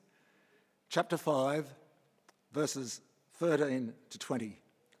chapter 5, verses 13 to 20,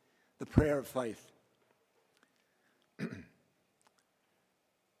 the prayer of faith.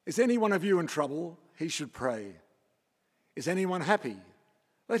 Is any one of you in trouble? He should pray. Is anyone happy?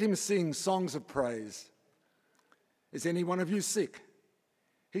 Let him sing songs of praise. Is any one of you sick?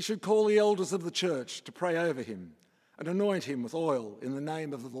 He should call the elders of the church to pray over him and anoint him with oil in the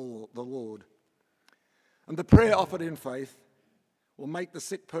name of the Lord. And the prayer offered in faith will make the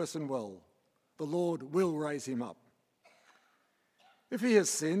sick person well. The Lord will raise him up. If he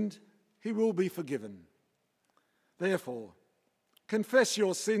has sinned, he will be forgiven. Therefore, confess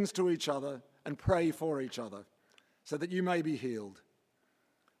your sins to each other and pray for each other, so that you may be healed.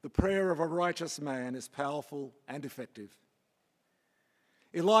 The prayer of a righteous man is powerful and effective.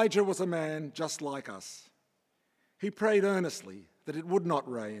 Elijah was a man just like us. He prayed earnestly that it would not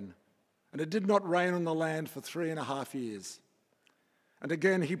rain, and it did not rain on the land for 3.5 years. And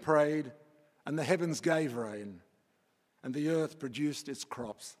again he prayed, and the heavens gave rain, and the earth produced its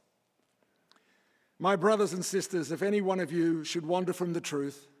crops. My brothers and sisters, if any one of you should wander from the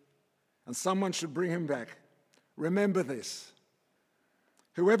truth, and someone should bring him back, remember this: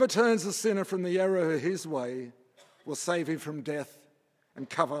 whoever turns a sinner from the error of his way will save him from death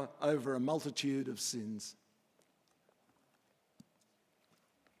and cover over a multitude of sins.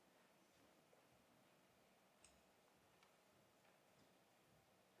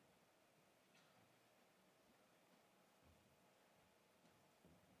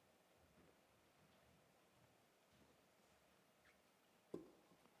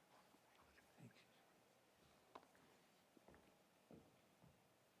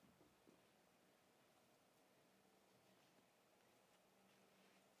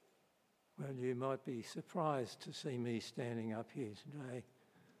 Well, you might be surprised to see me standing up here today,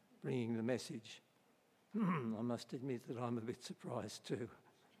 bringing the message. I must admit that I'm a bit surprised too.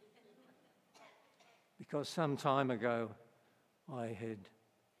 Because some time ago, I had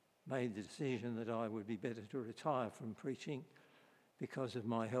made the decision that I would be better to retire from preaching because of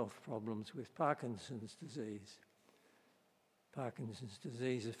my health problems with Parkinson's disease. Parkinson's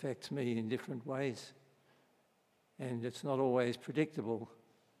disease affects me in different ways, and it's not always predictable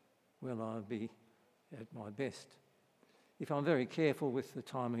when I'll be at my best. If I'm very careful with the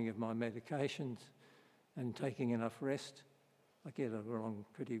timing of my medications and taking enough rest, I get along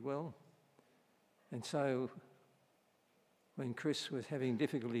pretty well. And so when Chris was having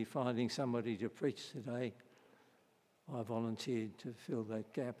difficulty finding somebody to preach today, I volunteered to fill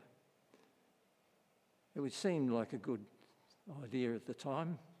that gap. It would seem like a good idea at the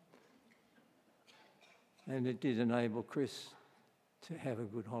time, and it did enable Chris to have a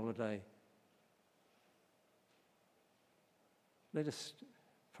good holiday. Let us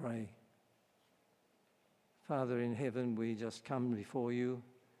pray. Father in heaven, we just come before you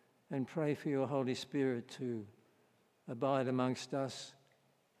and pray for your Holy Spirit to abide amongst us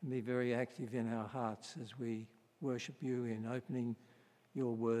and be very active in our hearts as we worship you in opening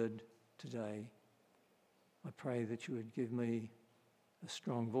your word today. I pray that you would give me a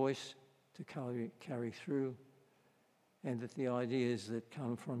strong voice to carry through, and that the ideas that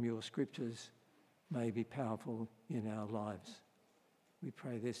come from your scriptures may be powerful in our lives. We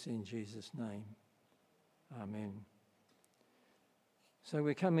pray this in Jesus' name. Amen. So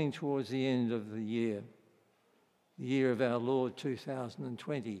we're coming towards the end of the year of our Lord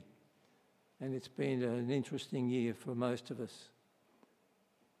 2020, and it's been an interesting year for most of us.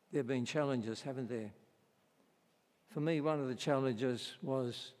 There have been challenges, haven't there? For me, one of the challenges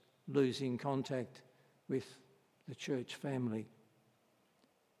was losing contact with the church family.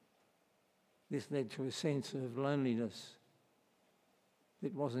 This led to a sense of loneliness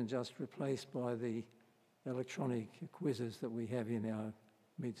that wasn't just replaced by the electronic quizzes that we have in our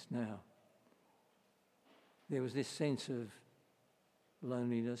midst now. There was this sense of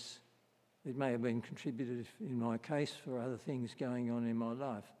loneliness. It may have been contributed in my case for other things going on in my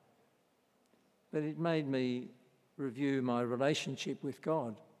life. But it made me review my relationship with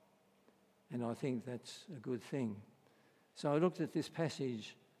God. And I think that's a good thing. So I looked at this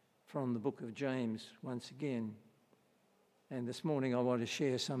passage from the book of James once again. And this morning I want to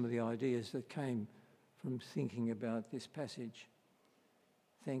share some of the ideas that came from thinking about this passage.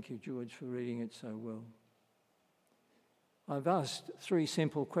 Thank you, George, for reading it so well. I've asked 3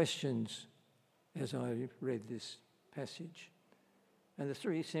 simple questions as I read this passage. And the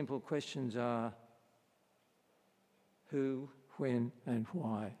 3 simple questions are: who, when, and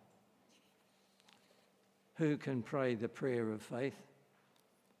why? Who can pray the prayer of faith?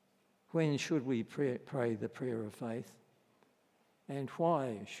 When should we pray the prayer of faith? And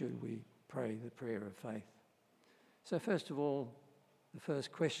why should we pray the prayer of faith? So first of all, The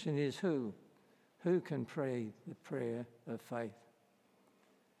first question is who? Who can pray the prayer of faith?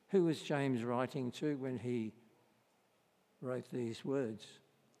 Who was James writing to when he wrote these words?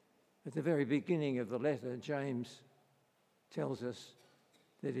 At the very beginning of the letter, James tells us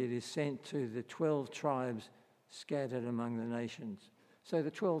that it is sent to the 12 tribes scattered among the nations. So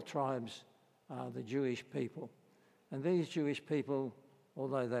the 12 tribes are the Jewish people. And these Jewish people,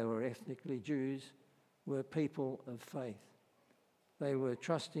 although they were ethnically Jews, were people of faith. They were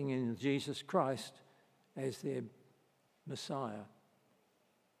trusting in Jesus Christ as their Messiah.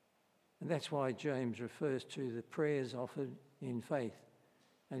 And that's why James refers to the prayers offered in faith.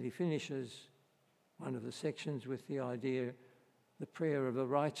 And he finishes one of the sections with the idea the prayer of a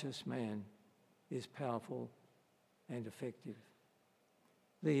righteous man is powerful and effective.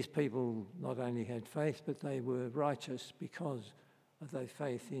 These people not only had faith, but they were righteous because of their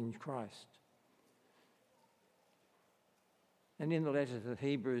faith in Christ. And in the letter to the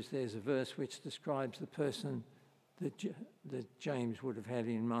Hebrews, there's a verse which describes the person that James would have had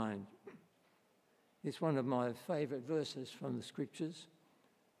in mind. It's one of my favourite verses from the Scriptures.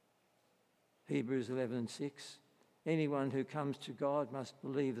 Hebrews 11:6. Anyone who comes to God must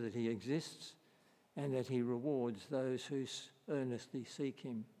believe that he exists and that he rewards those who earnestly seek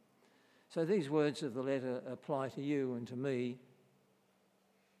him. So these words of the letter apply to you and to me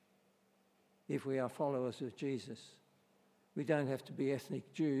if we are followers of Jesus. We don't have to be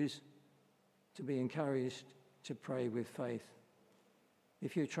ethnic Jews to be encouraged to pray with faith.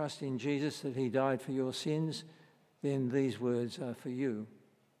 If you trust in Jesus that he died for your sins, then these words are for you.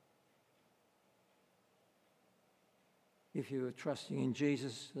 If you are trusting in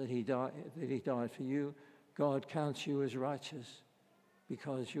Jesus that he died for you, God counts you as righteous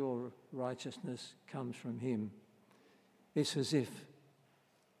because your righteousness comes from him. It's as if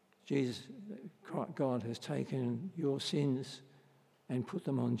God has taken your sins and put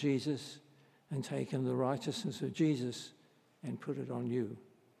them on Jesus and taken the righteousness of Jesus and put it on you.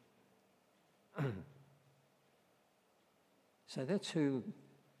 So that's who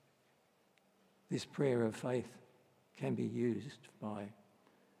this prayer of faith can be used by.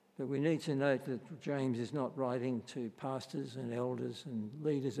 But we need to note that James is not writing to pastors and elders and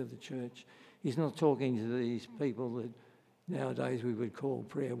leaders of the church. He's not talking to these people that nowadays we would call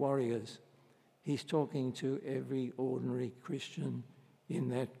prayer warriors. He's talking to every ordinary Christian in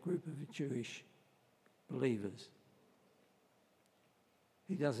that group of Jewish believers.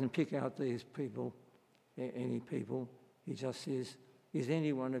 He doesn't pick out these people, any people. He just says, is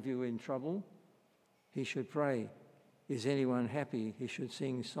any one of you in trouble? He should pray. Is anyone happy? He should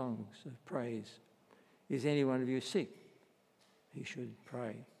sing songs of praise. Is any one of you sick? He should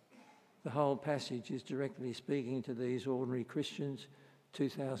pray. The whole passage is directly speaking to these ordinary Christians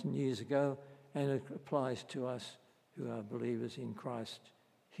 2,000 years ago, and it applies to us who are believers in Christ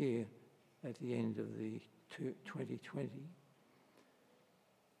here at the end of the 2020.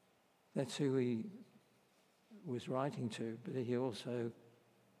 That's who he was writing to, but he also,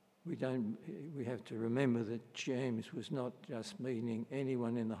 we have to remember that James was not just meaning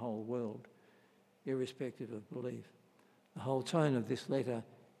anyone in the whole world, irrespective of belief. The whole tone of this letter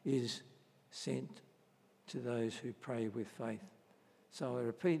is sent to those who pray with faith. So I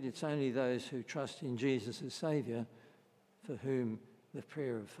repeat, it's only those who trust in Jesus as Saviour for whom the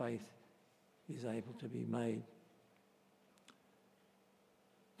prayer of faith is able to be made.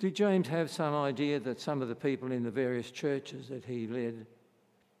 Did James have some idea that some of the people in the various churches that he led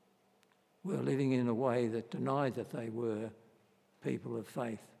were living in a way that denied that they were people of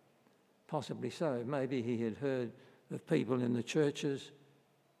faith? Possibly so. Maybe he had heard of people in the churches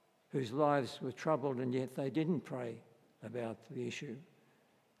whose lives were troubled and yet they didn't pray about the issue.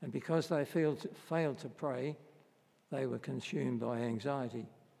 And because they failed to pray, they were consumed by anxiety.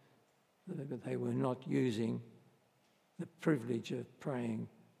 They were not using the privilege of praying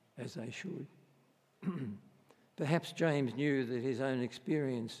as they should. Perhaps James knew that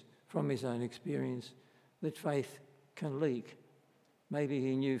from his own experience, that faith can leak. Maybe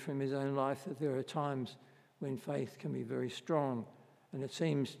he knew from his own life that there are times when faith can be very strong, and it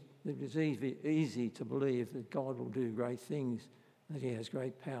seems that it's easy to believe that God will do great things, that he has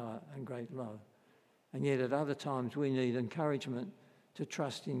great power and great love. And yet at other times we need encouragement to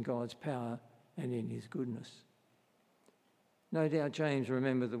trust in God's power and in his goodness. No doubt James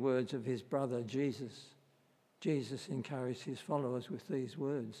remembered the words of his brother Jesus. Jesus encouraged his followers with these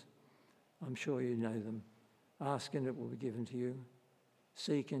words. I'm sure you know them. Ask and it will be given to you.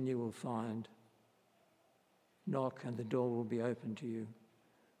 Seek and you will find. Knock and the door will be opened to you.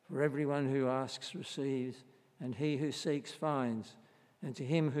 For everyone who asks receives, and he who seeks finds, and to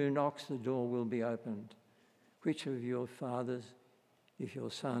him who knocks the door will be opened. Which of your fathers, If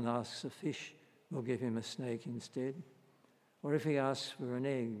your son asks a fish, will give him a snake instead? Or if he asks for an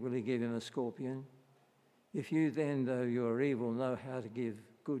egg, will he give him a scorpion? If you then, though you are evil, know how to give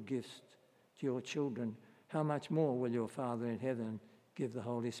good gifts to your children, how much more will your Father in heaven give the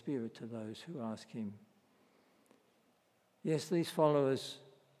Holy Spirit to those who ask him? Yes, these followers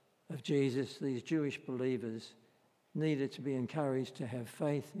of Jesus, these Jewish believers, needed to be encouraged to have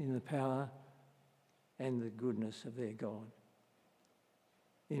faith in the power and the goodness of their God.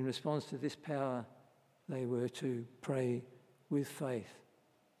 In response to this power, they were to pray with faith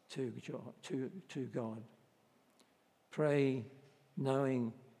to God. Pray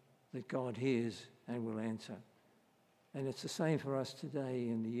knowing that God hears and will answer. And it's the same for us today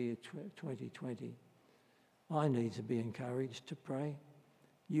in the year 2020. I need to be encouraged to pray.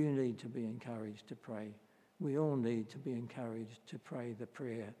 You need to be encouraged to pray. We all need to be encouraged to pray the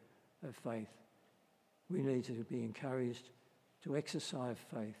prayer of faith. We need to be encouraged to exercise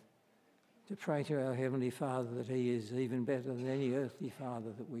faith, to pray to our Heavenly Father that He is even better than any earthly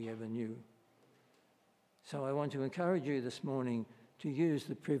father that we ever knew. So I want to encourage you this morning to use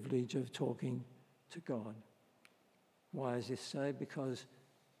the privilege of talking to God. Why is this so? Because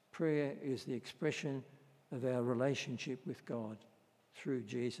prayer is the expression of our relationship with God through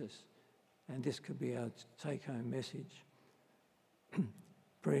Jesus. And this could be our take-home message.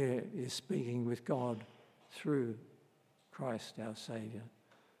 Prayer is speaking with God through Christ our Saviour.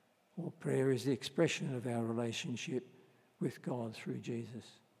 Or prayer is the expression of our relationship with God through Jesus.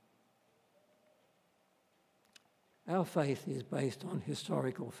 Our faith is based on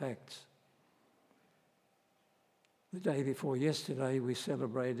historical facts. The day before yesterday, we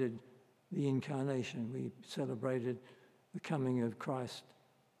celebrated the Incarnation. We celebrated the coming of Christ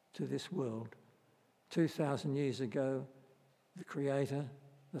to this world. 2,000 years ago, the Creator,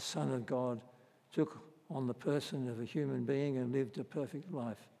 the Son of God, took on the person of a human being and lived a perfect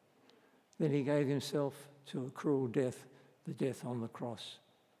life. Then he gave himself to a cruel death, the death on the cross.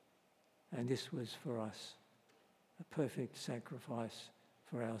 And this was for us, a perfect sacrifice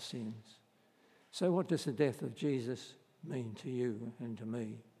for our sins. So what does the death of Jesus mean to you and to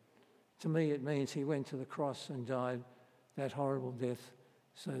me? To me, it means he went to the cross and died that horrible death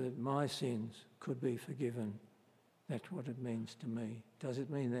so that my sins could be forgiven. That's what it means to me. Does it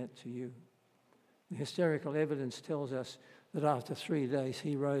mean that to you? The historical evidence tells us that after 3 days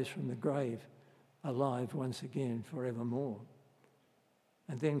he rose from the grave, alive once again forevermore.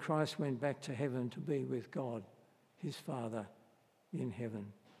 And then Christ went back to heaven to be with God, his Father, in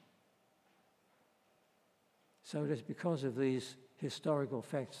heaven. So it is because of these historical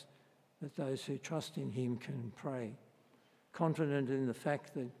facts that those who trust in him can pray, confident in the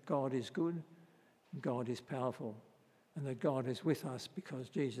fact that God is good, God is powerful, and that God is with us because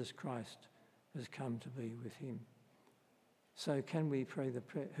Jesus Christ has come to be with him. So can we pray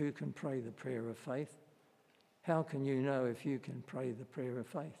who can pray the prayer of faith? How can you know if you can pray the prayer of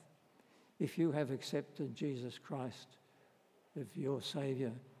faith? If you have accepted Jesus Christ as your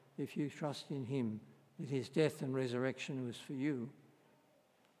Saviour, if you trust in him, that his death and resurrection was for you,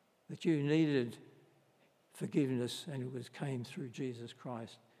 that you needed forgiveness and it came through Jesus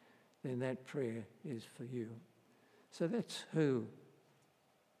Christ, then that prayer is for you. So that's who.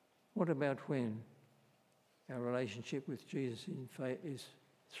 What about when? Our relationship with Jesus in faith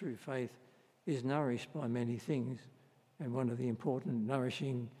through faith is nourished by many things, and one of the important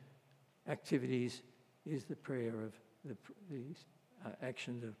nourishing activities is the prayer of the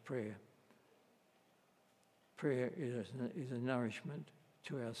actions of prayer. Prayer is a nourishment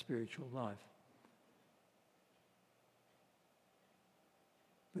to our spiritual life.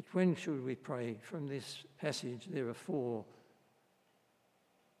 But when should we pray? From this passage, there are 4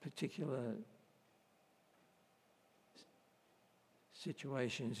 particular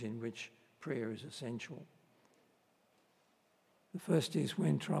situations in which prayer is essential. The first is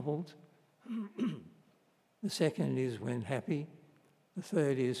when troubled. The second is when happy. The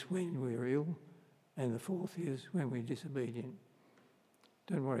third is when we're ill. And the fourth is when we're disobedient.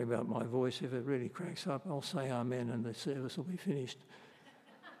 Don't worry about my voice. If it really cracks up, I'll say amen and the service will be finished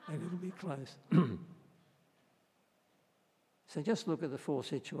and it'll be closed. So just look at the 4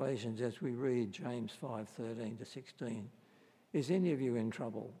 situations as we read James 5:13 to 16. Is any of you in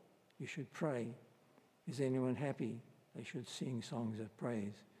trouble? You should pray. Is anyone happy? They should sing songs of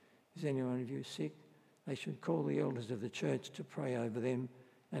praise. Is anyone of you sick? They should call the elders of the church to pray over them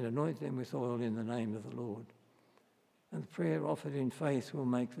and anoint them with oil in the name of the Lord. And the prayer offered in faith will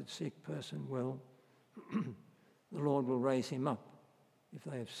make the sick person well. The Lord will raise him up. If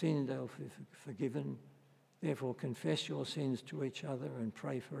they have sinned, they'll be forgiven. Therefore, confess your sins to each other and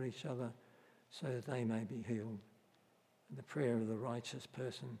pray for each other so that they may be healed. and the prayer of the righteous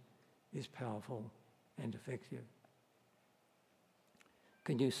person is powerful and effective.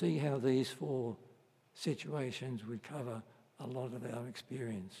 Can you see how these 4 situations would cover a lot of our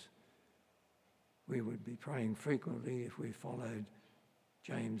experience? We would be praying frequently if we followed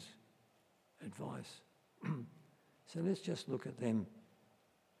James' advice. So let's just look at them.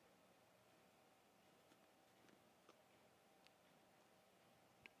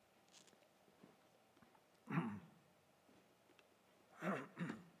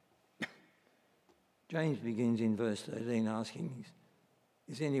 James begins in verse 13 asking,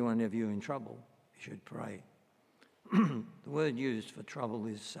 is anyone of you in trouble? You should pray. The word used for trouble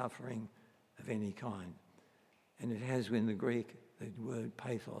is suffering of any kind. And it has in the Greek the word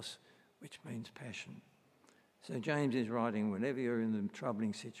pathos, which means passion. So James is writing, whenever you're in a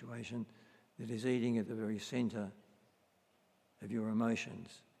troubling situation that is eating at the very centre of your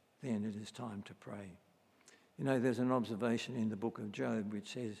emotions, then it is time to pray. You know, there's an observation in the book of Job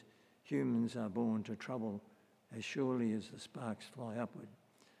which says, humans are born to trouble as surely as the sparks fly upward.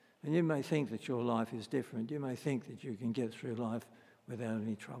 And you may think that your life is different. You may think that you can get through life without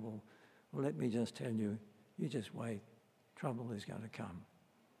any trouble. Well, let me just tell you, you just wait. Trouble is going to come.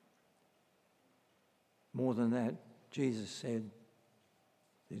 More than that, Jesus said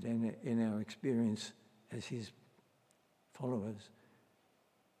that in our experience as his followers,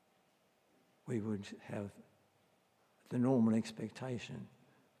 we would have the normal expectation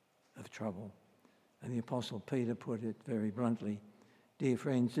of trouble. And the Apostle Peter put it very bluntly, dear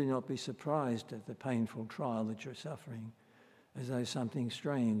friends, do not be surprised at the painful trial that you're suffering, as though something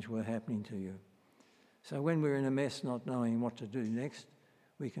strange were happening to you. So when we're in a mess not knowing what to do next,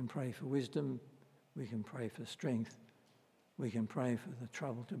 we can pray for wisdom, we can pray for strength, we can pray for the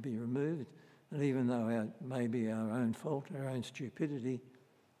trouble to be removed, and even though it may be our own fault, our own stupidity,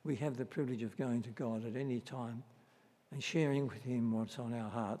 we have the privilege of going to God at any time and sharing with him what's on our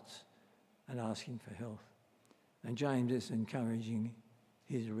hearts and asking for help. And James is encouraging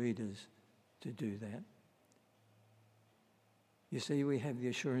his readers to do that. You see, we have the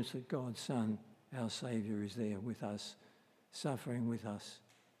assurance that God's Son, our Saviour, is there with us, suffering with us,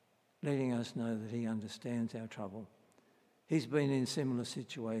 letting us know that he understands our trouble. He's been in similar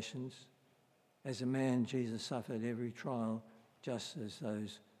situations. As a man, Jesus suffered every trial just as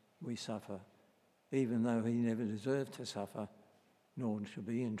those we suffer, even though he never deserved to suffer, nor to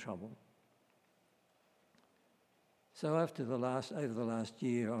be in trouble. So over the last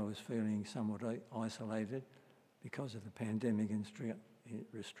year, I was feeling somewhat isolated because of the pandemic and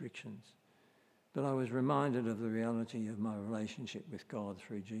restrictions. But I was reminded of the reality of my relationship with God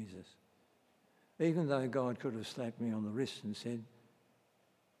through Jesus. Even though God could have slapped me on the wrist and said,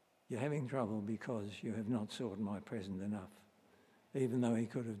 you're having trouble because you have not sought my presence enough. Even though he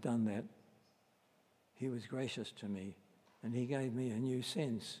could have done that, he was gracious to me and he gave me a new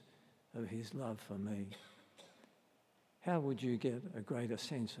sense of his love for me. How would you get a greater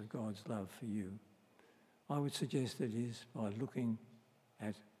sense of God's love for you? I would suggest it is by looking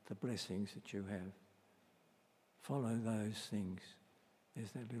at the blessings that you have. Follow those things.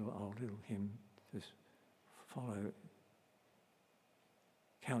 There's that old hymn, just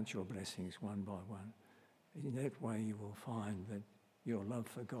count your blessings one by one. In that way you will find that your love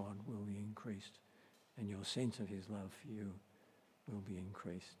for God will be increased and your sense of his love for you will be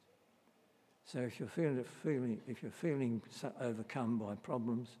increased. So if you're feeling overcome by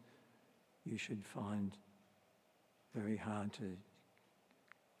problems, you should find very hard to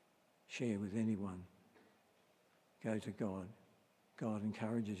share with anyone. Go to God. God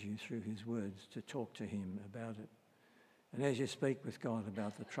encourages you through his words to talk to him about it. And as you speak with God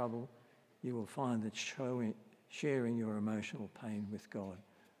about the trouble, you will find that sharing your emotional pain with God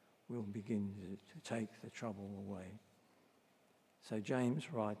will begin to take the trouble away. So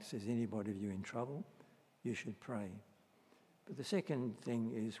James writes, is anybody of you in trouble? You should pray. But the second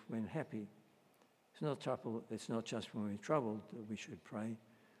thing is when happy. It's not just when we're troubled that we should pray.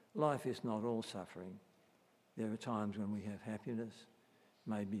 Life is not all suffering. There are times when we have happiness,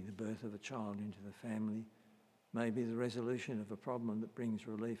 maybe the birth of a child into the family, maybe the resolution of a problem that brings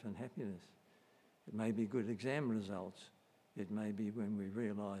relief and happiness. It may be good exam results. It may be when we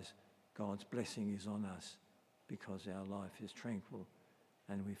realise God's blessing is on us because our life is tranquil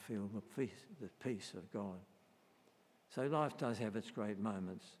and we feel the peace of God. So life does have its great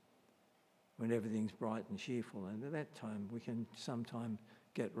moments when everything's bright and cheerful, and at that time we can sometimes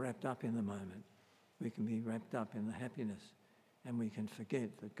get wrapped up in the moment. We can be wrapped up in the happiness and we can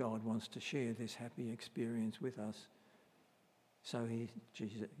forget that God wants to share this happy experience with us. So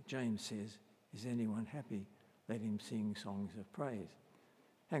James says, is anyone happy? Let him sing songs of praise.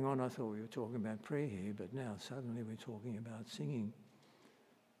 hang on, I thought we were talking about prayer here, but now suddenly we're talking about singing.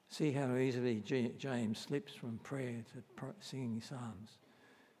 See how easily James slips from prayer to singing psalms.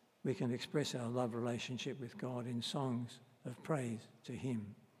 We can express our love relationship with God in songs of praise to him.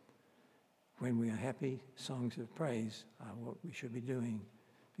 When we are happy, songs of praise are what we should be doing,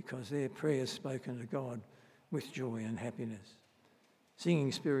 because they're prayers spoken to God with joy and happiness.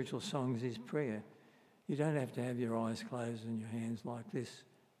 Singing spiritual songs is prayer. You don't have to have your eyes closed and your hands like this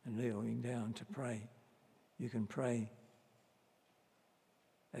and kneeling down to pray. You can pray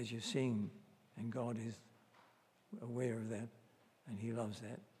as you sing, and God is aware of that, and he loves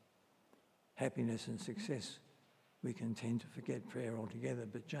that. Happiness and success, we can tend to forget prayer altogether,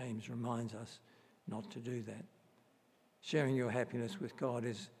 but James reminds us not to do that. Sharing your happiness with God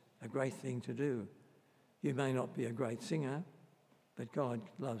is a great thing to do. You may not be a great singer, but God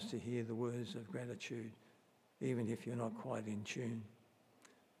loves to hear the words of gratitude, even if you're not quite in tune.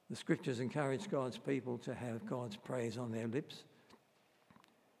 The scriptures encourage God's people to have God's praise on their lips.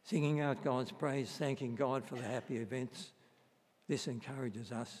 Singing out God's praise, thanking God for the happy events, this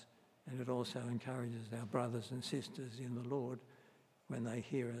encourages us, and it also encourages our brothers and sisters in the Lord when they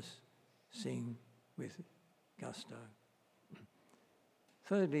hear us sing with gusto.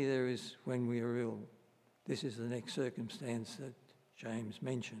 Thirdly, there is when we are ill. This is the next circumstance that James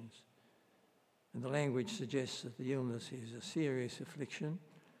mentions. And the language suggests that the illness is a serious affliction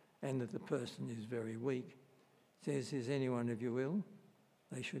and that the person is very weak. It says, is any one of you ill?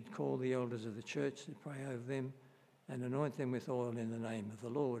 They should call the elders of the church to pray over them and anoint them with oil in the name of the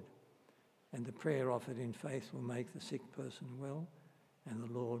Lord. And the prayer offered in faith will make the sick person well, and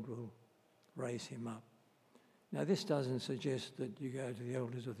the Lord will raise him up. Now, this doesn't suggest that you go to the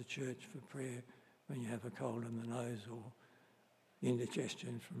elders of the church for prayer when you have a cold in the nose or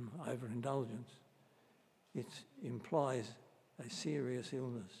indigestion from overindulgence. It implies a serious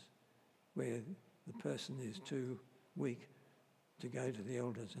illness where the person is too weak to go to the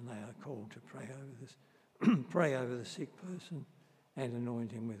elders, and they are called to pray over this, pray over the sick person and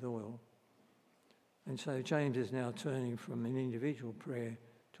anoint him with oil. And so James is now turning from an individual prayer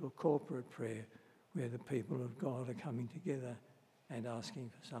to a corporate prayer where the people of God are coming together and asking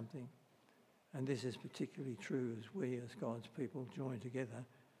for something. And this is particularly true as we, as God's people, join together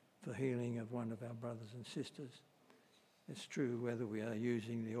for healing of one of our brothers and sisters. It's true whether we are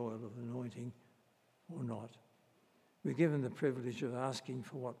using the oil of anointing or not. We're given the privilege of asking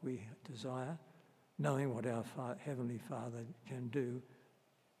for what we desire, knowing what our Heavenly Father can do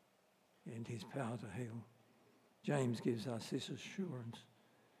and his power to heal. James gives us this assurance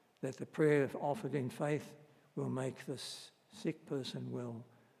that the prayer offered in faith will make the sick person well.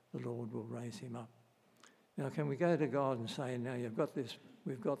 The Lord will raise him up. Now, can we go to God and say, now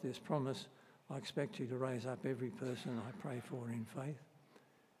we've got this promise. I expect you to raise up every person I pray for in faith.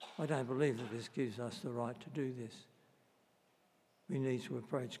 I don't believe that this gives us the right to do this. We need to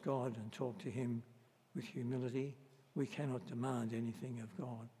approach God and talk to him with humility. We cannot demand anything of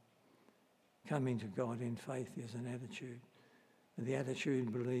God. Coming to God in faith is an attitude. And the attitude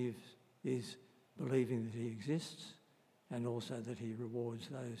is believing that he exists and also that he rewards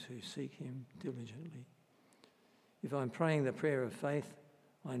those who seek him diligently. If I'm praying the prayer of faith,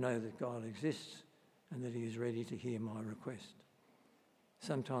 I know that God exists and that he is ready to hear my request.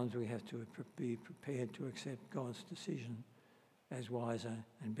 Sometimes we have to be prepared to accept God's decision as wiser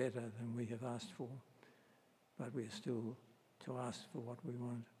and better than we have asked for, but we are still to ask for what we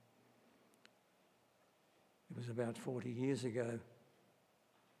want. It was about 40 years ago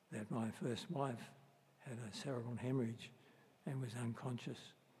that my first wife had a cerebral hemorrhage and was unconscious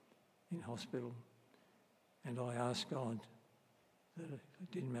in hospital. And I asked God that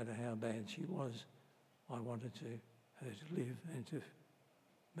it didn't matter how bad she was, I wanted her to live and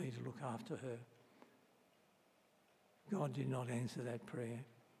me to look after her. God did not answer that prayer,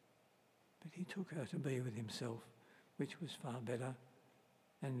 but he took her to be with himself, which was far better.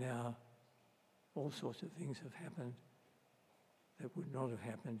 And now all sorts of things have happened that would not have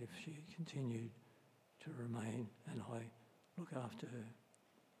happened if she had continued to remain and I look after her.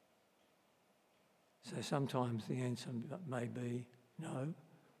 So sometimes the answer may be no,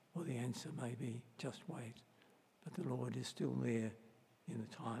 or the answer may be just wait. But the Lord is still there in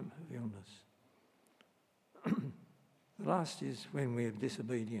the time of illness. The last is when we are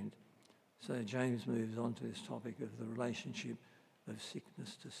disobedient. So James moves on to this topic of the relationship of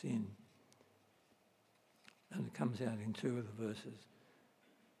sickness to sin. And it comes out in two of the verses.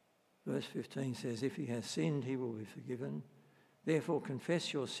 Verse 15 says, if he has sinned, he will be forgiven. Therefore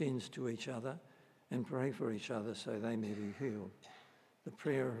confess your sins to each other and pray for each other so they may be healed. The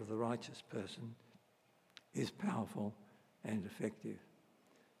prayer of the righteous person is powerful and effective.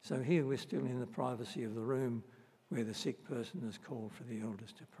 So here we're still in the privacy of the room where the sick person has called for the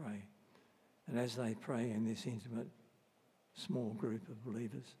elders to pray. And as they pray in this intimate, small group of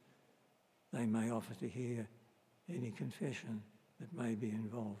believers, they may offer to hear any confession that may be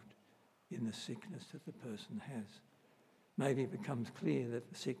involved in the sickness that the person has. Maybe it becomes clear that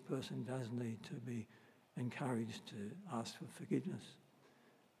the sick person does need to be encouraged to ask for forgiveness.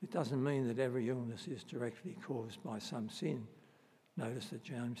 It doesn't mean that every illness is directly caused by some sin. Notice that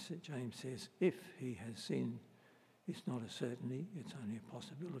James says, if he has sinned, it's not a certainty, it's only a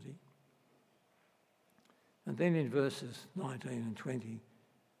possibility. And then in verses 19 and 20,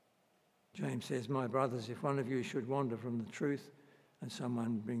 James says, my brothers, if one of you should wander from the truth and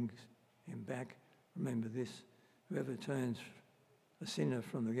someone brings him back, remember this, whoever turns a sinner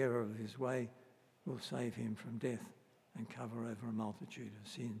from the error of his way will save him from death and cover over a multitude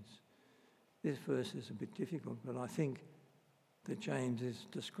of sins. This verse is a bit difficult, but I think that James is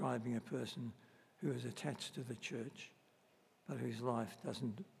describing a person who is attached to the church, but whose life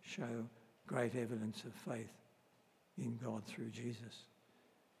doesn't show great evidence of faith in God through Jesus.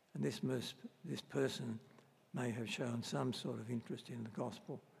 And this person may have shown some sort of interest in the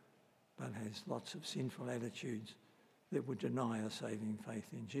gospel, but has lots of sinful attitudes that would deny a saving faith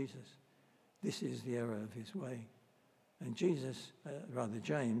in Jesus. This is the error of his way. And James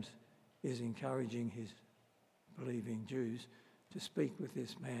is encouraging his believing Jews to speak with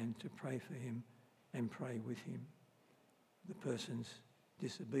this man, to pray for him and pray with him. The person's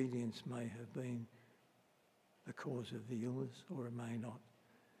disobedience may have been the cause of the illness, or it may not.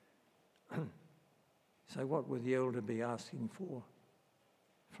 So what would the elder be asking for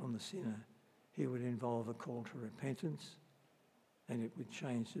from the sinner? He would involve a call to repentance, and it would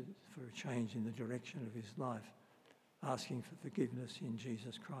change it for a change in the direction of his life, asking for forgiveness in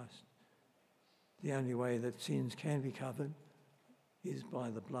Jesus Christ. The only way that sins can be covered is by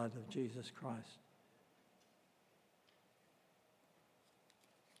the blood of Jesus Christ.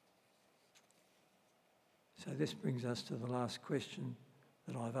 So this brings us to the last question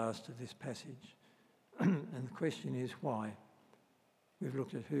that I've asked of this passage. And the question is why? We've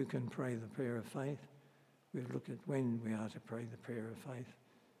looked at who can pray the prayer of faith. We've looked at when we are to pray the prayer of faith.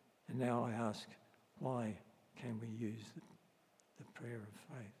 And now I ask, why can we use the prayer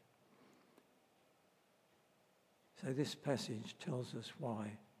of faith? So this passage tells us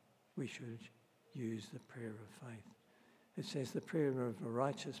why we should use the prayer of faith. It says the prayer of a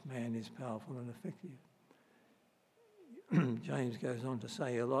righteous man is powerful and effective. James goes on to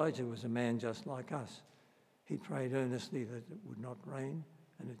say Elijah was a man just like us. He prayed earnestly that it would not rain,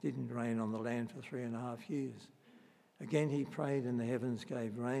 and it didn't rain on the land for 3.5 years. Again he prayed, and the heavens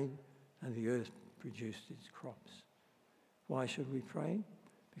gave rain, and the earth produced its crops. Why should we pray?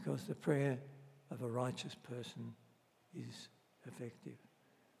 Because the prayer of a righteous person is effective.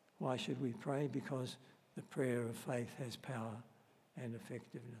 Why should we pray? Because the prayer of faith has power and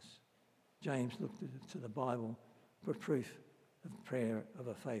effectiveness. James looked to the Bible for proof of the prayer of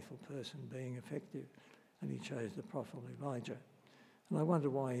a faithful person being effective, and he chose the prophet Elijah. And I wonder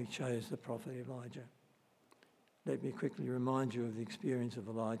why he chose the prophet Elijah. Let me quickly remind you of the experience of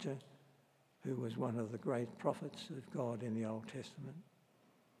Elijah, who was one of the great prophets of God in the Old Testament.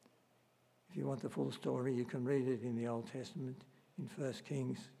 If you want the full story, you can read it in the Old Testament in 1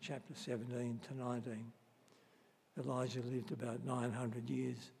 Kings chapter 17 to 19. Elijah lived about 900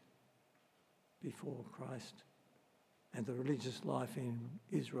 years before Christ, and the religious life in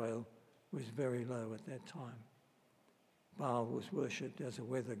Israel was very low at that time. Baal was worshipped as a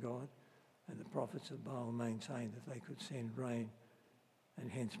weather god, and the prophets of Baal maintained that they could send rain and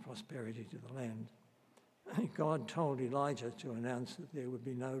hence prosperity to the land. God told Elijah to announce that there would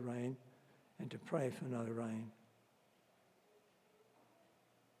be no rain and to pray for no rain.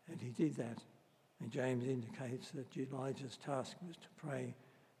 And he did that. And James indicates that Elijah's task was to pray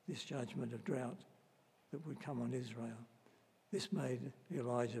this judgment of drought that would come on Israel. This made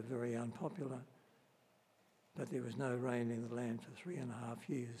Elijah very unpopular, but there was no rain in the land for 3.5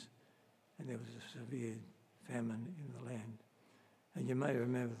 years, and there was a severe famine in the land. And you may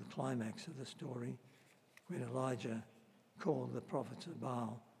remember the climax of the story when Elijah called the prophets of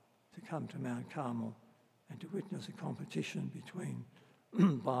Baal to come to Mount Carmel and to witness a competition between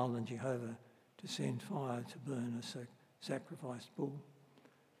Baal and Jehovah to send fire to burn a sacrificed bull.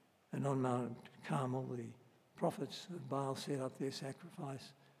 And on Mount Carmel, the prophets of Baal set up their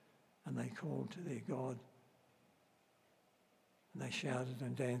sacrifice, and they called to their God. And they shouted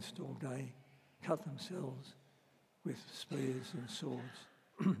and danced all day, cut themselves with spears and swords.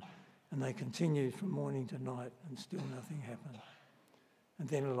 And they continued from morning to night, and still nothing happened. And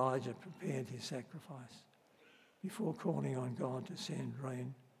then Elijah prepared his sacrifice before calling on God to send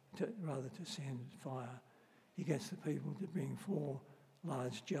rain to send fire. He gets the people to bring 4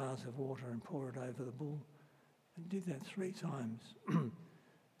 large jars of water and pour it over the bull, and did that 3 times.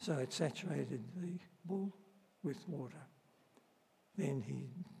 So it saturated the bull with water. Then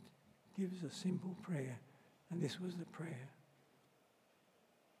he gives a simple prayer, and this was the prayer.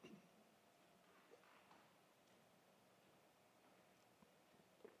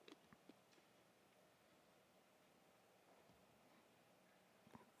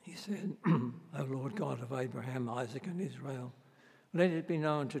 He said, O Lord God of Abraham, Isaac and Israel, let it be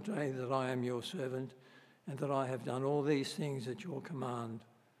known today that I am your servant and that I have done all these things at your command.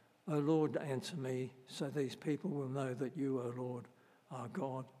 O Lord, answer me, so these people will know that you, O Lord, are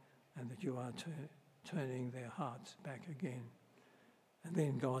God and that you are turning their hearts back again. And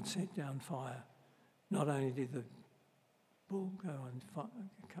then God sent down fire. Not only did the bull go on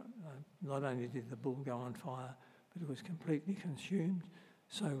fire, but it was completely consumed.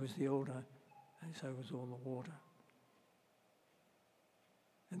 So was the altar, and so was all the water.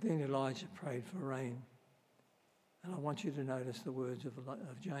 And then Elijah prayed for rain. And I want you to notice the words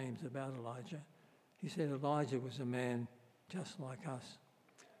of James about Elijah. He said Elijah was a man just like us.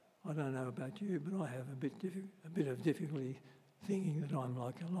 I don't know about you, but I have a bit of difficulty thinking that I'm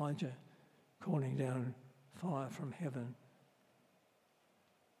like Elijah, calling down fire from heaven,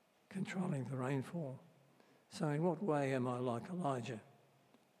 controlling the rainfall. So in what way am I like Elijah?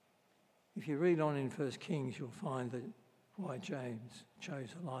 If you read on in 1 Kings, you'll find that why James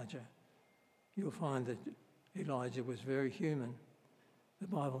chose Elijah. You'll find that Elijah was very human. The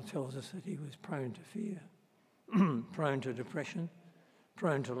Bible tells us that he was prone to fear, prone to depression,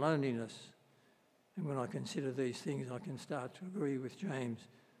 prone to loneliness. And when I consider these things, I can start to agree with James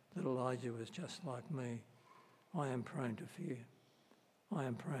that Elijah was just like me. I am prone to fear. I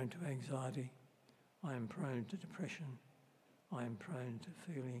am prone to anxiety. I am prone to depression. I am prone to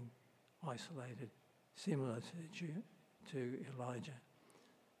feeling isolated, similar to Elijah.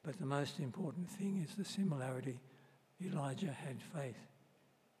 But the most important thing is the similarity. Elijah had faith.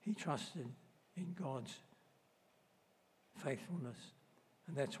 He trusted in God's faithfulness.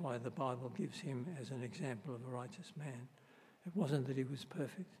 And that's why the Bible gives him as an example of a righteous man. It wasn't that he was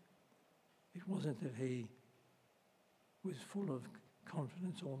perfect. It wasn't that he was full of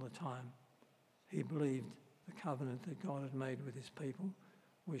confidence all the time. He believed the covenant that God had made with his people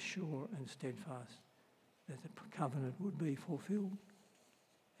was sure and steadfast, that the covenant would be fulfilled,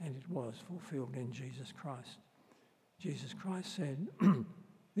 and it was fulfilled in Jesus Christ. Jesus Christ said,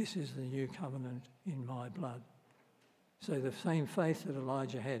 this is the new covenant in my blood. So the same faith that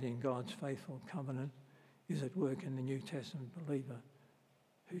Elijah had in God's faithful covenant is at work in the New Testament believer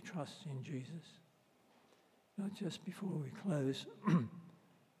who trusts in Jesus. Now, just before we close,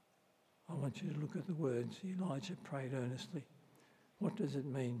 I want you to look at the words. Elijah prayed earnestly. What does it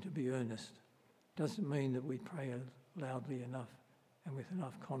mean to be earnest? Does it mean that we pray loudly enough and with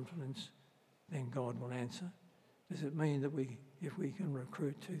enough confidence, then God will answer? Does it mean that if we can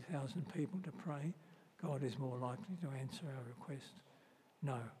recruit 2,000 people to pray, God is more likely to answer our request?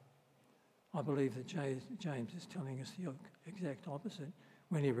 No. I believe that James is telling us the exact opposite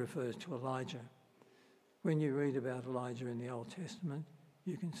when he refers to Elijah. When you read about Elijah in the Old Testament,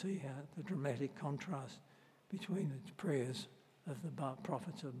 you can see how the dramatic contrast between the prayers of the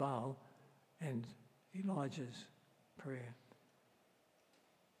prophets of Baal and Elijah's prayer.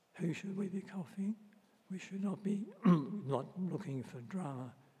 Who should we be copying? We should not be not looking for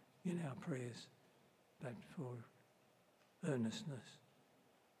drama in our prayers, but for earnestness.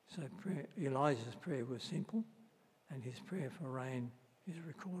 So Elijah's prayer was simple, and his prayer for rain is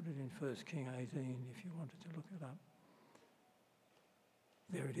recorded in 1 Kings 18 if you wanted to look it up.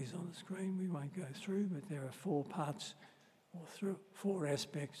 There it is on the screen. We won't go through, but there are 4 parts or 4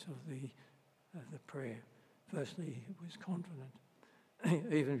 aspects of the prayer. Firstly, he was confident.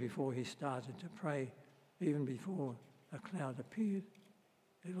 Even before he started to pray, even before a cloud appeared,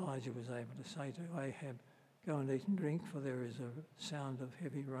 Elijah was able to say to Ahab, go and eat and drink, for there is a sound of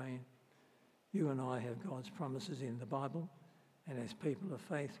heavy rain. You and I have God's promises in the Bible, and as people of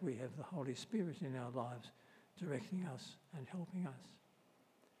faith, we have the Holy Spirit in our lives, directing us and helping us.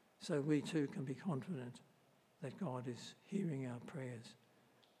 So we too can be confident that God is hearing our prayers.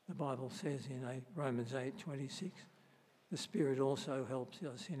 The Bible says in Romans 8:26, the Spirit also helps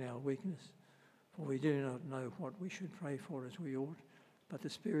us in our weakness, for we do not know what we should pray for as we ought, but the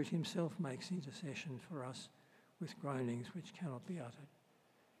Spirit himself makes intercession for us with groanings which cannot be uttered.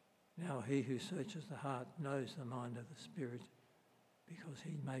 Now he who searches the heart knows the mind of the Spirit, because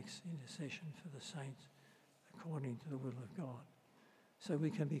he makes intercession for the saints according to the will of God. So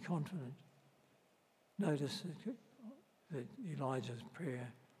we can be confident. Notice that Elijah's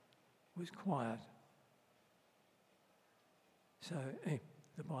prayer was quiet. So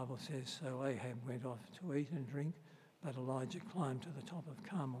the Bible says, so Ahab went off to eat and drink, but Elijah climbed to the top of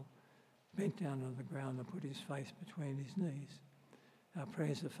Carmel, bent down on the ground and put his face between his knees. Our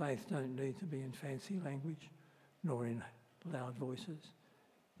prayers of faith don't need to be in fancy language, nor in loud voices.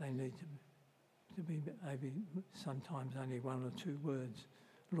 They need to be maybe sometimes only one or two words.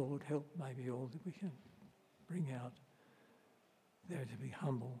 Lord, help, maybe all that we can bring out. They're to be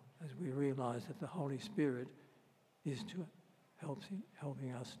humble as we realise that the Holy Spirit is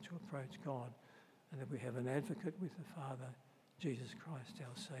helping us to approach God, and that we have an advocate with the Father, Jesus Christ,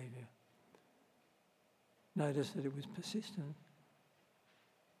 our Saviour. Notice that it was persistent.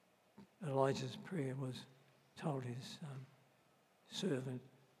 Elijah's prayer was, told his servant,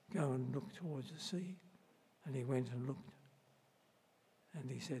 go and look towards the sea. And he went and looked. And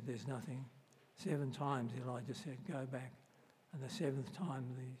he said, there's nothing. 7 times Elijah said, go back. And the 7th time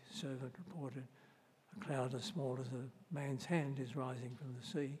the servant reported, a cloud as small as a man's hand is rising from the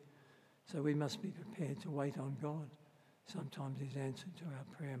sea. So we must be prepared to wait on God. Sometimes his answer to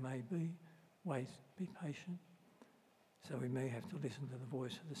our prayer may be, wait, be patient. So we may have to listen to the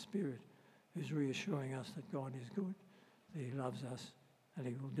voice of the Spirit, who's reassuring us that God is good, that he loves us, and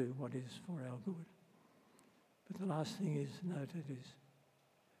he will do what is for our good. But the last thing is noted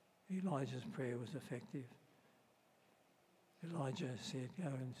is Elijah's prayer was effective. Elijah said, go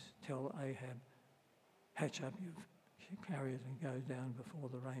and tell Ahab, hatch up your chariot and go down before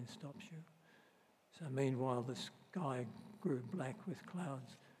the rain stops you. So meanwhile the sky grew black with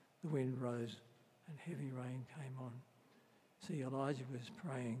clouds, the wind rose and heavy rain came on. See, Elijah was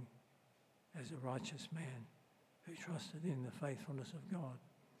praying as a righteous man who trusted in the faithfulness of God.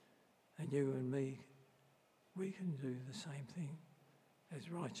 And you and me, we can do the same thing. As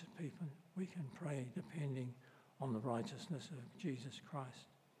righteous people, we can pray depending on the righteousness of Jesus Christ.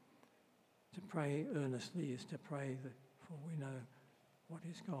 To pray earnestly is to pray for we know what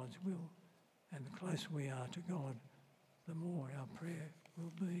is God's will, and the closer we are to God, the more our prayer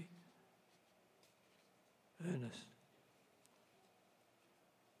will be earnest.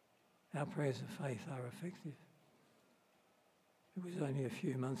 Our prayers of faith are effective. It was only a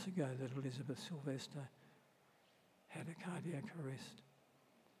few months ago that Elizabeth Sylvester had a cardiac arrest,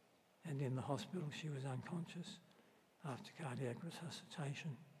 and in the hospital she was unconscious after cardiac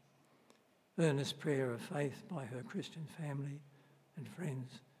resuscitation. Earnest prayer of faith by her Christian family and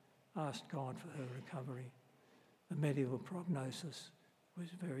friends asked God for her recovery. The medical prognosis was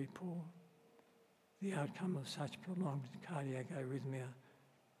very poor. The outcome of such prolonged cardiac arrhythmia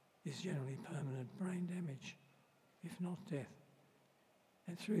is generally permanent brain damage, if not death.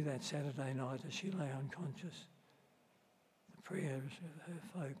 And through that Saturday night, as she lay unconscious, the prayers of her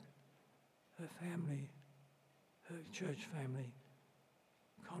folk, her family, her church family,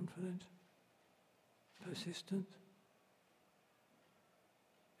 confident, persistent,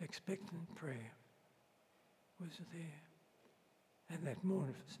 expectant prayer was there. And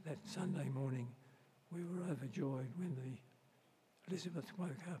that Sunday morning, we were overjoyed when Elizabeth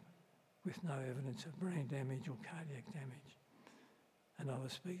woke up with no evidence of brain damage or cardiac damage. And I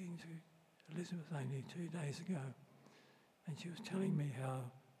was speaking to Elizabeth only 2 days ago, and she was telling me how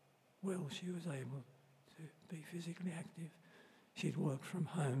well she was able to be physically active. She'd worked from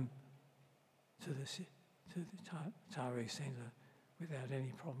home to the Taree Centre without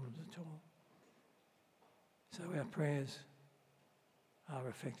any problems at all. So our prayers are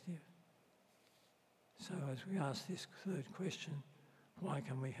effective. So as we ask this third question, why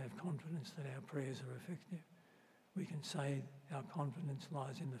can we have confidence that our prayers are effective? We can say our confidence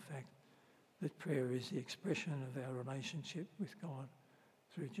lies in the fact that prayer is the expression of our relationship with God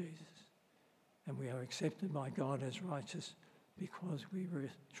through Jesus. And we are accepted by God as righteous because we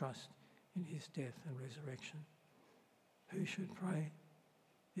trust in his death and resurrection. Who should pray?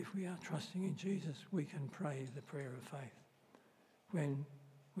 If we are trusting in Jesus, we can pray the prayer of faith.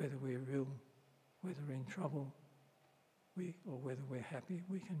 Whether we're ill, whether in trouble, or whether we're happy,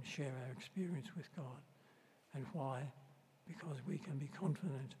 we can share our experience with God. And why? Because we can be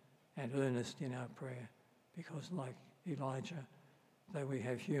confident and earnest in our prayer. Because like Elijah, though we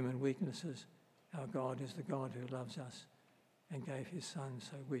have human weaknesses, our God is the God who loves us and gave his Son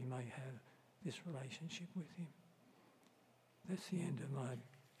so we may have this relationship with him. That's the end of my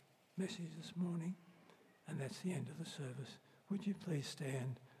message this morning, and that's the end of the service. Would you please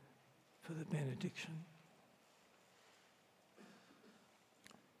stand for the benediction?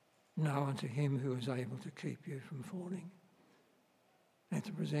 Now unto him who is able to keep you from falling and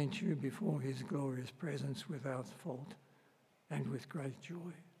to present you before his glorious presence without fault and with great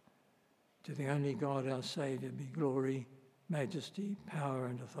joy. To the only God our Saviour be glory, majesty, power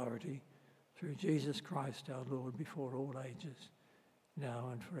and authority through Jesus Christ our Lord, before all ages, now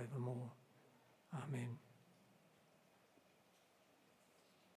and forevermore. Amen.